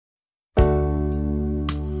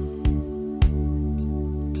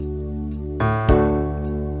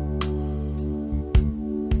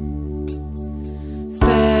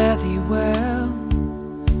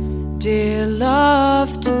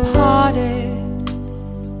love departed,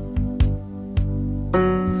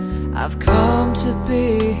 I've come to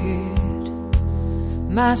bid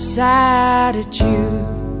my sad adieu.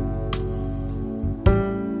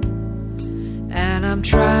 And I'm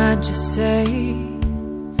trying to say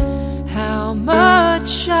how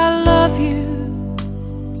much I love you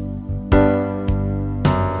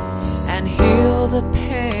and heal the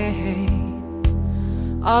pain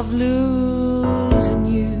of losing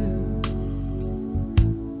you.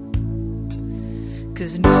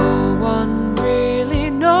 'Cause no one really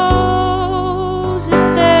knows if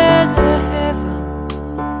there's a heaven,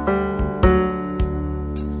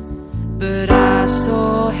 but I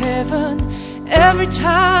saw heaven every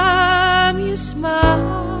time you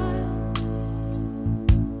smiled.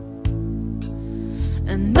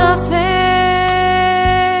 And nothing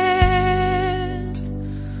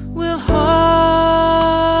will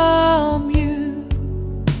harm you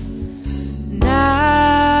now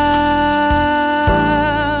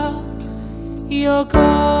you're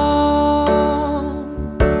gone.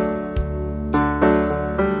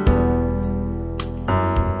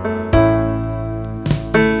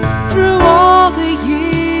 Through all the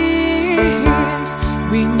years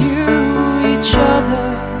we knew each other,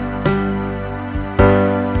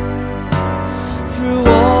 through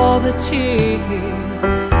all the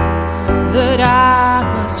tears that I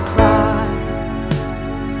must cry,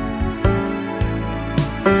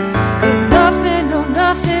 'cause nothing, no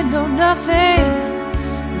nothing, no nothing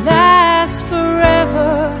lasts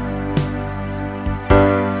forever.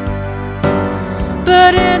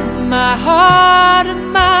 But in my heart and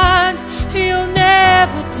mind you'll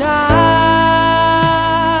never die,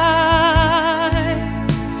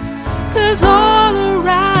 'cause all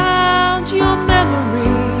around your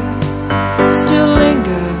memory still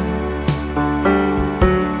lingers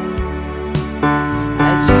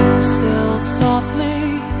as you sail softly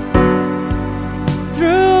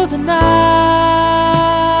through the night.